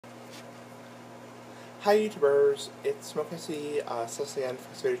Hi YouTubers, it's Smoke SE, Cecily for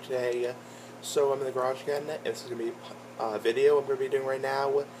this video today. So I'm in the garage again, and this is going to be a video I'm going to be doing right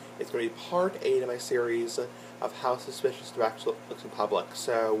now. It's going to be part 8 of my series of how suspicious tobacco looks in public.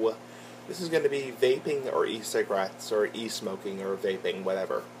 So this is going to be vaping or e-cigarettes, or e-smoking or vaping,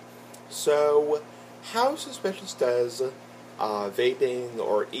 whatever. So how suspicious does vaping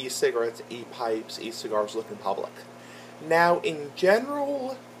or e-cigarettes, e-pipes, e-cigars look in public? Now, in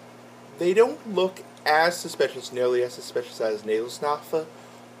general, they don't look as suspicious, nearly as suspicious as nasal snuff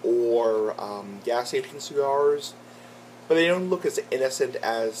or gas station cigars, but they don't look as innocent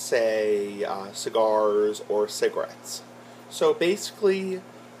as, say, cigars or cigarettes. So basically,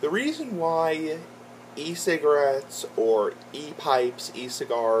 the reason why e-cigarettes or e-pipes,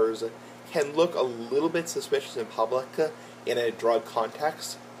 e-cigars can look a little bit suspicious in public in a drug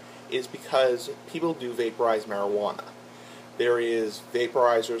context is because people do vaporize marijuana. There is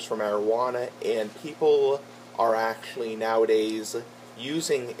vaporizers for marijuana, and people are actually nowadays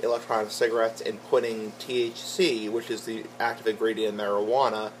using electronic cigarettes and putting THC, which is the active ingredient in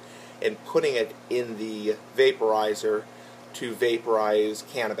marijuana, and putting it in the vaporizer to vaporize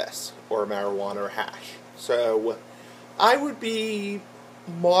cannabis or marijuana or hash. So I would be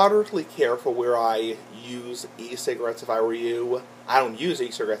moderately careful where I use e-cigarettes if I were you. I don't use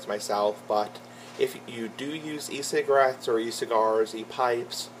e-cigarettes myself, but if you do use e-cigarettes or e-cigars,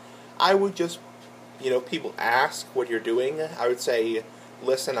 e-pipes, I would just, people ask what you're doing. I would say,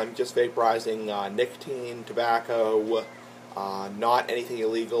 listen, I'm just vaporizing nicotine, tobacco, not anything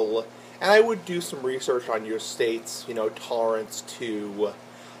illegal. And I would do some research on your state's, tolerance to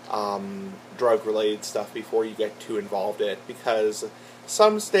drug-related stuff before you get too involved in it. Because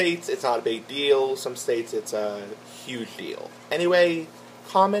some states, it's not a big deal. Some states, it's a huge deal. Anyway,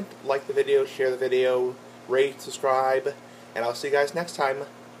 comment, like the video, share the video, rate, subscribe, and I'll see you guys next time.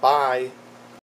 Bye!